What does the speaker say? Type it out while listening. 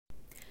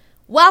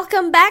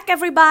Welcome back,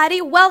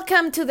 everybody.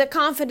 Welcome to the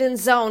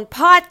Confidence Zone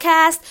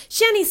podcast.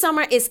 Shani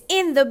Summer is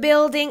in the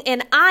building,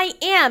 and I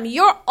am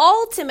your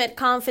ultimate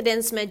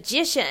confidence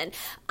magician.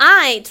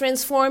 I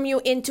transform you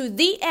into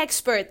the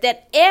expert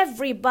that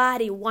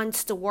everybody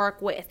wants to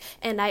work with.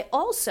 And I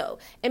also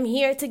am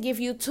here to give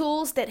you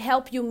tools that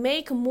help you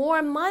make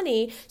more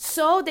money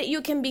so that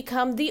you can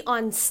become the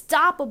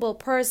unstoppable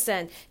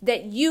person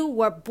that you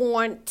were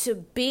born to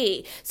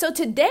be. So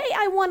today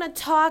I want to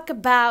talk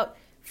about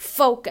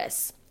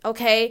focus.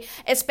 Okay,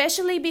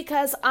 especially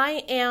because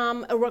I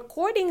am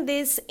recording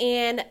this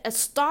in a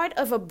start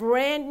of a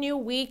brand new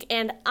week,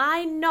 and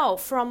I know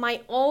from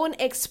my own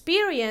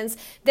experience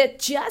that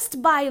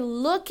just by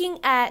looking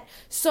at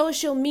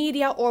social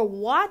media or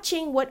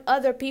watching what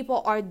other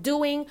people are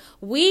doing,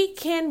 we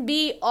can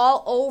be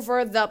all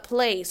over the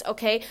place.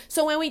 Okay,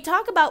 so when we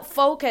talk about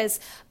focus,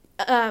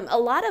 a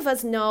lot of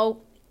us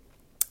know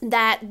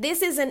that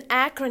this is an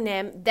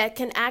acronym that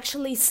can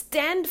actually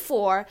stand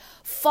for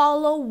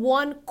follow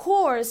one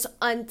course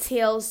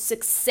until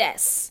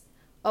success.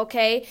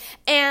 Okay?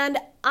 And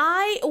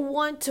I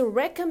want to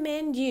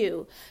recommend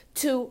you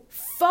to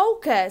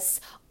focus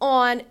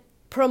on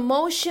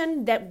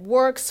promotion that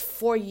works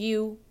for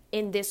you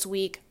in this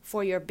week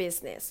for your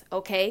business,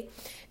 okay?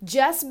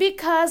 Just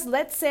because,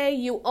 let's say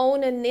you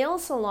own a nail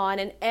salon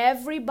and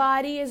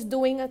everybody is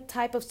doing a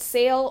type of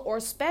sale or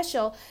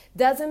special,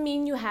 doesn't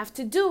mean you have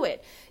to do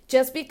it.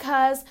 Just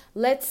because,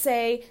 let's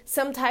say,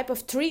 some type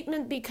of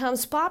treatment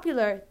becomes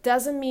popular,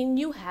 doesn't mean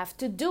you have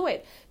to do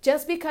it.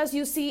 Just because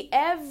you see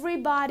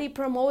everybody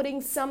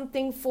promoting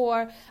something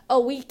for a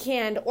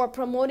weekend or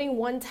promoting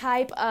one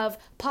type of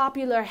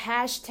popular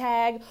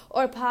hashtag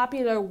or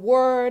popular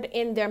word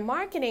in their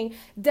marketing,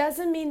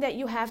 doesn't mean that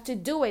you have to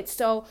do it.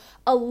 So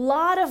a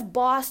lot of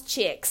boss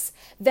chicks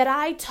that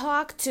I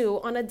talk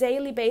to on a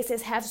daily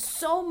basis have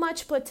so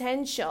much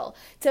potential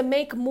to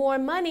make more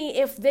money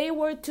if they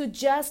were to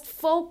just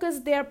focus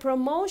their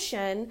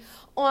promotion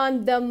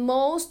on the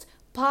most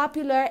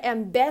popular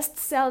and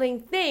best-selling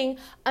thing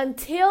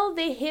until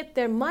they hit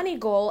their money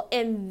goal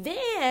and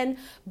then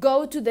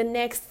go to the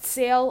next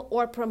sale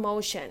or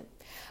promotion.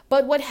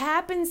 But what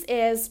happens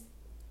is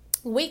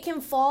we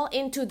can fall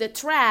into the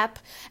trap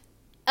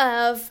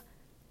of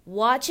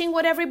watching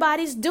what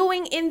everybody's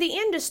doing in the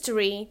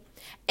industry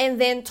and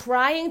then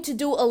trying to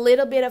do a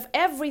little bit of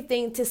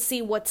everything to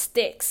see what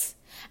sticks.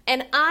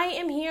 And I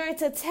am here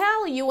to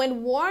tell you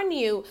and warn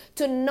you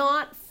to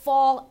not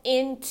fall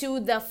into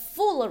the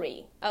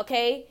foolery,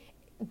 okay?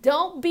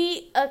 Don't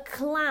be a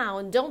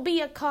clown. Don't be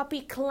a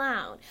copy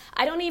clown.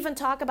 I don't even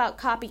talk about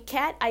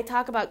copycat. I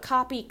talk about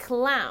copy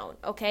clown,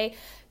 okay?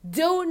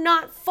 Do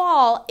not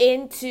fall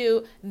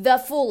into the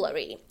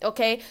foolery,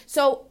 okay?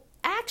 So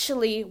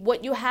actually,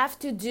 what you have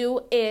to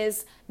do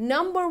is,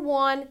 number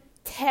one,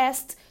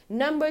 test.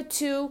 Number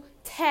two,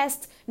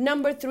 test.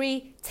 Number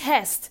three,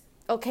 test,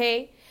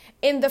 okay?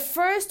 In the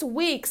first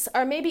weeks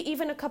or maybe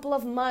even a couple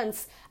of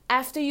months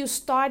after you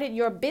started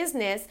your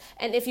business,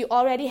 and if you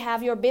already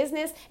have your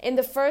business, in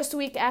the first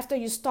week after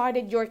you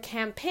started your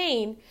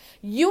campaign,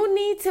 you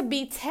need to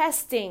be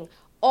testing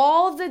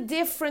all the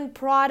different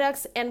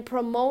products and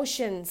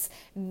promotions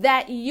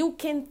that you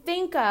can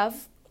think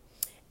of,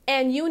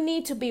 and you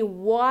need to be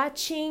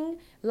watching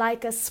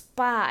like a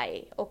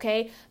spy,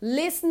 okay?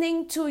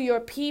 Listening to your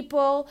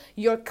people,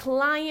 your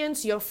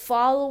clients, your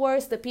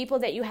followers, the people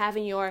that you have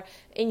in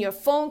your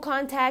phone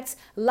contacts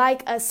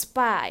like a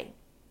spy.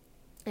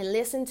 And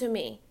listen to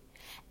me.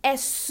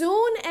 As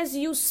soon as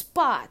you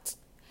spot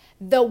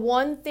the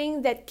one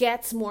thing that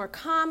gets more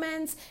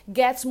comments,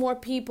 gets more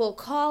people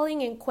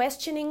calling and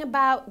questioning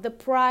about the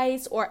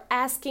price or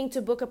asking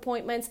to book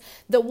appointments,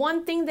 the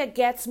one thing that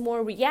gets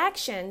more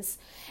reactions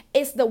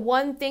is the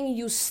one thing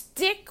you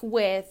stick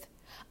with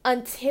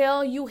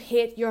until you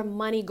hit your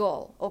money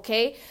goal,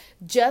 okay?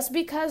 Just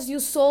because you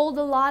sold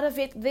a lot of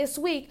it this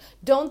week,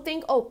 don't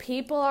think, oh,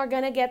 people are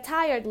going to get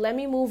tired. Let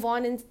me move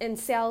on and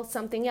sell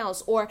something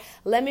else, or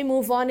let me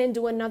move on and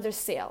do another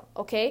sale,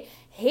 okay?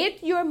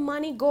 Hit your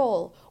money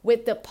goal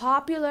with the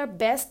popular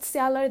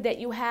bestseller that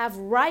you have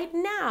right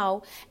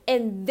now,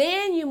 and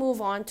then you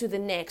move on to the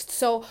next.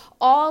 So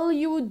all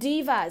you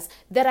divas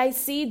that I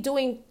see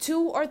doing 2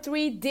 or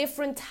 3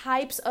 different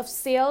types of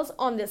sales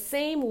on the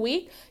same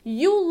week,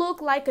 you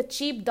look like a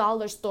cheap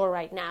dollar store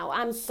right now.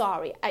 I'm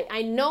sorry.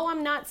 I know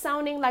I'm not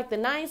sounding like the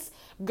nice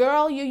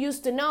girl you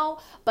used to know,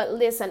 but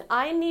listen,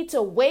 I need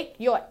to wake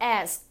your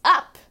ass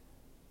up.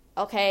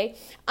 Okay,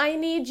 I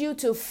need you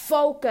to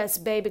focus,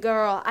 baby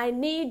girl. I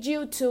need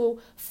you to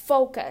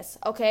focus,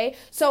 okay?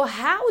 So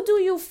how do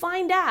you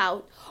find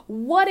out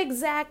what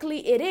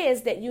exactly it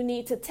is that you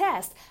need to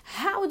test?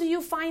 How do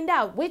you find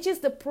out which is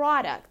the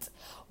product,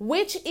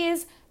 which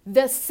is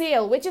the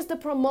sale, which is the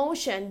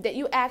promotion that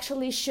you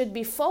actually should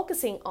be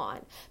focusing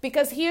on?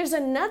 Because here's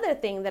another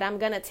thing that I'm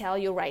going to tell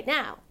you right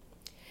now.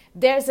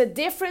 There's a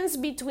difference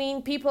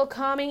between people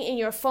coming in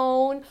your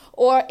phone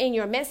or in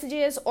your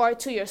messages or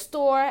to your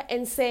store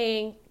and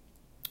saying,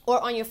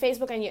 or on your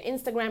Facebook and your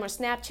Instagram or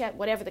Snapchat,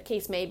 whatever the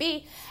case may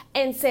be,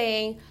 and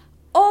saying,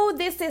 Oh,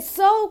 this is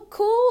so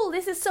cool.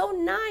 This is so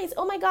nice.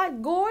 Oh my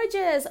God,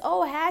 gorgeous.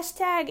 Oh,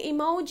 hashtag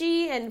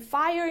emoji and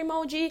fire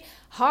emoji,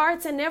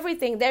 hearts and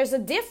everything. There's a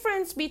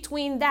difference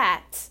between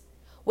that,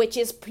 which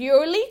is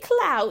purely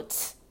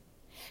clout,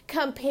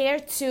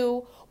 compared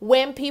to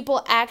when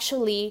people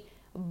actually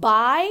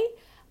buy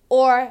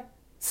or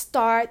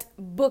start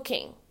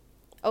booking.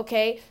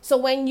 Okay, so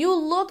when you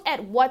look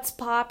at what's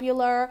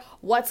popular,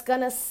 what's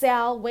gonna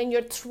sell, when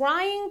you're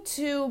trying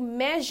to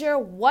measure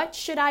what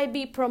should I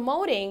be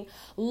promoting,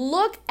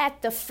 look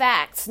at the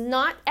facts,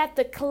 not at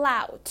the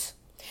clout.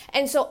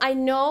 And so I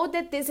know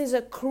that this is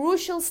a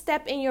crucial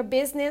step in your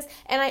business,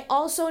 and I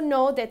also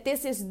know that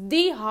this is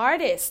the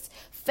hardest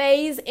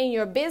phase in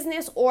your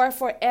business or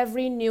for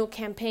every new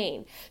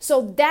campaign.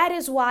 So that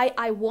is why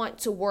I want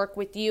to work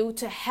with you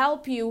to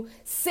help you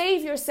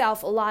save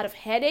yourself a lot of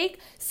headache,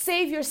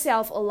 save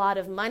yourself a lot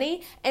of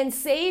money, and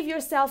save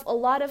yourself a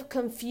lot of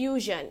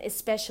confusion,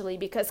 especially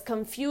because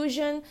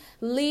confusion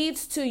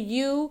leads to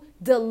you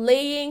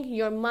delaying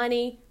your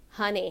money,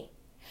 honey.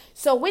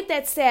 So with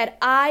that said,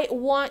 I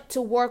want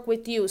to work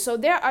with you. So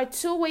there are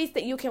two ways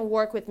that you can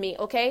work with me,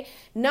 okay?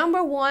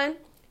 Number one,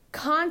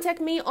 contact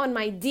me on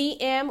my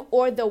DM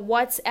or the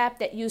WhatsApp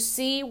that you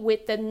see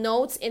with the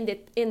notes in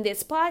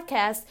this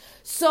podcast,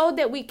 so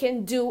that we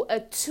can do a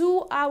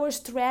 2-hour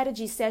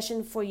strategy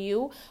session for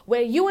you,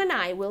 where you and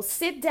I will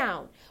sit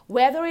down,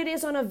 whether it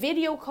is on a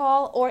video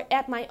call or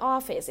at my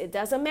office. It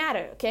doesn't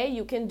matter, okay?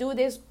 You can do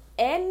this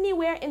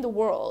anywhere in the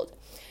world.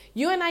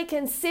 You and I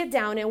can sit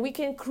down and we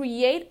can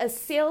create a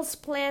sales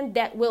plan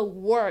that will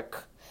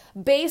work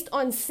based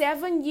on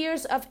 7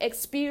 years of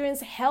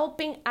experience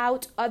helping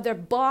out other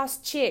boss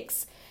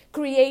chicks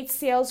create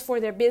sales for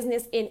their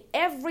business in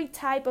every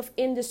type of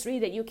industry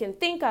that you can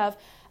think of.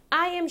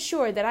 I am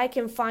sure that I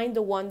can find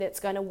the one that's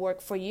going to work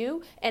for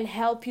you and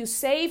help you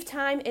save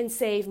time and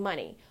save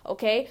money.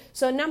 Okay,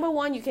 so number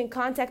one, you can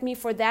contact me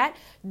for that,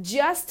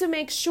 just to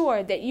make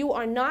sure that you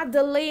are not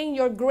delaying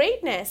your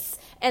greatness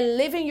and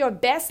living your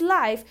best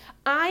life.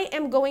 I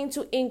am going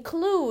to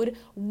include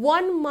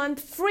 1 month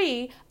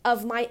free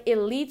of my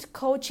elite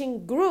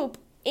coaching group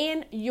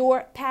in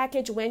your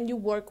package when you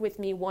work with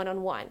me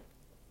one-on-one.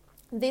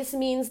 This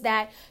means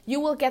that you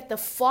will get the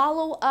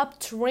follow-up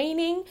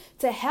training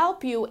to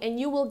help you, and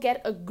you will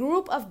get a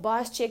group of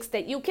boss chicks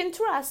that you can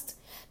trust,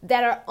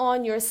 that are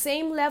on your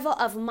same level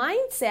of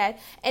mindset,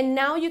 and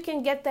now you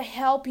can get the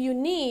help you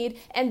need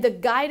and the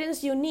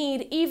guidance you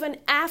need even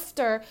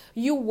after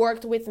you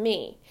worked with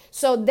me.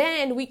 So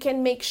then we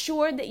can make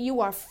sure that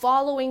you are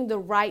following the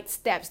right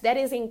steps. That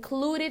is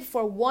included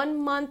for 1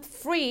 month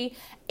free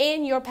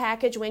in your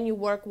package when you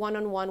work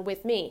one-on-one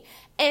with me.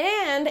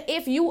 And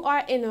if you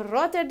are in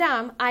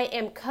Rotterdam, I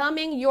am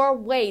coming your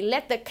way.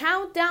 Let the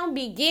countdown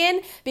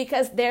begin,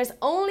 because there's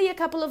only a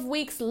couple of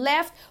weeks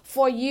left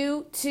for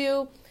you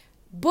to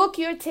book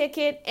your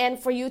ticket and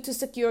for you to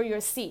secure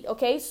your seat.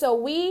 Okay, so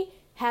we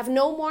have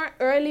no more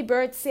early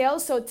bird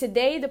sales. So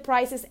today the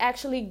price is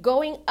actually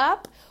going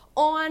up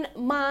on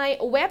my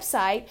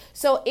website.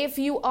 So if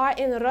you are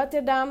in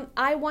Rotterdam,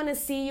 I want to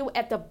see you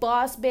at the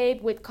Boss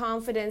Babe with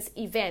Confidence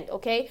event.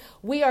 Okay,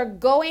 we are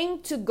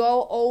going to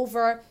go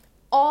over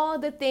all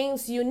the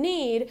things you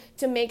need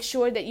to make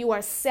sure that you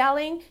are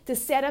selling, to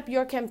set up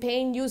your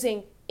campaign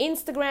using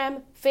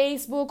Instagram,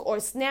 Facebook, or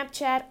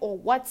Snapchat, or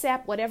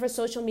WhatsApp, whatever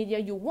social media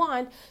you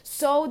want,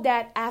 so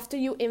that after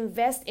you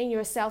invest in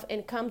yourself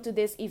and come to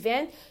this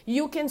event,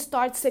 you can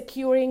start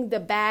securing the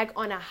bag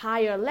on a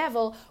higher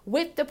level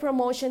with the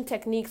promotion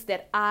techniques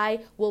that I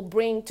will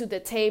bring to the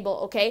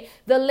table, okay?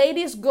 The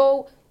ladies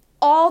go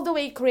all the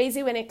way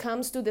crazy when it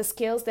comes to the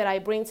skills that I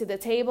bring to the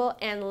table.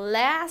 And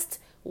last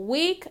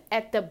week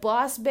at the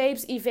Boss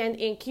Babes event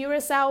in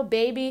Curacao,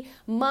 baby,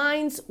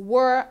 minds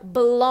were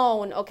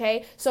blown,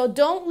 okay? So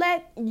don't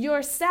let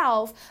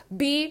yourself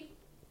be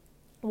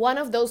one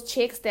of those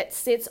chicks that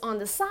sits on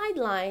the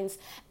sidelines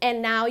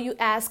and now you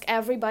ask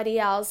everybody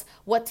else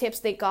what tips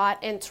they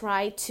got and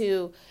try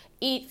to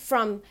eat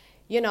from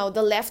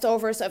the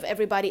leftovers of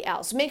everybody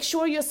else. Make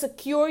sure you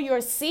secure your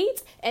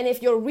seat. And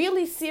if you're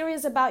really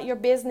serious about your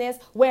business,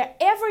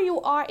 wherever you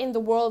are in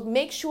the world,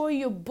 make sure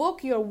you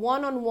book your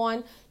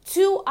one-on-one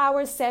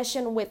 2-hour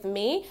session with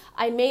me.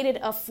 I made it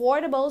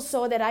affordable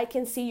so that I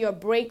can see your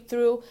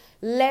breakthrough.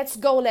 Let's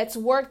go. Let's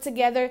work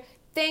together.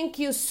 Thank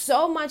you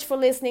so much for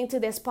listening to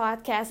this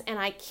podcast, and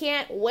I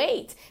can't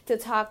wait to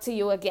talk to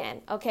you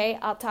again. Okay,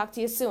 I'll talk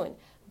to you soon.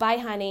 Bye,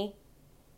 honey.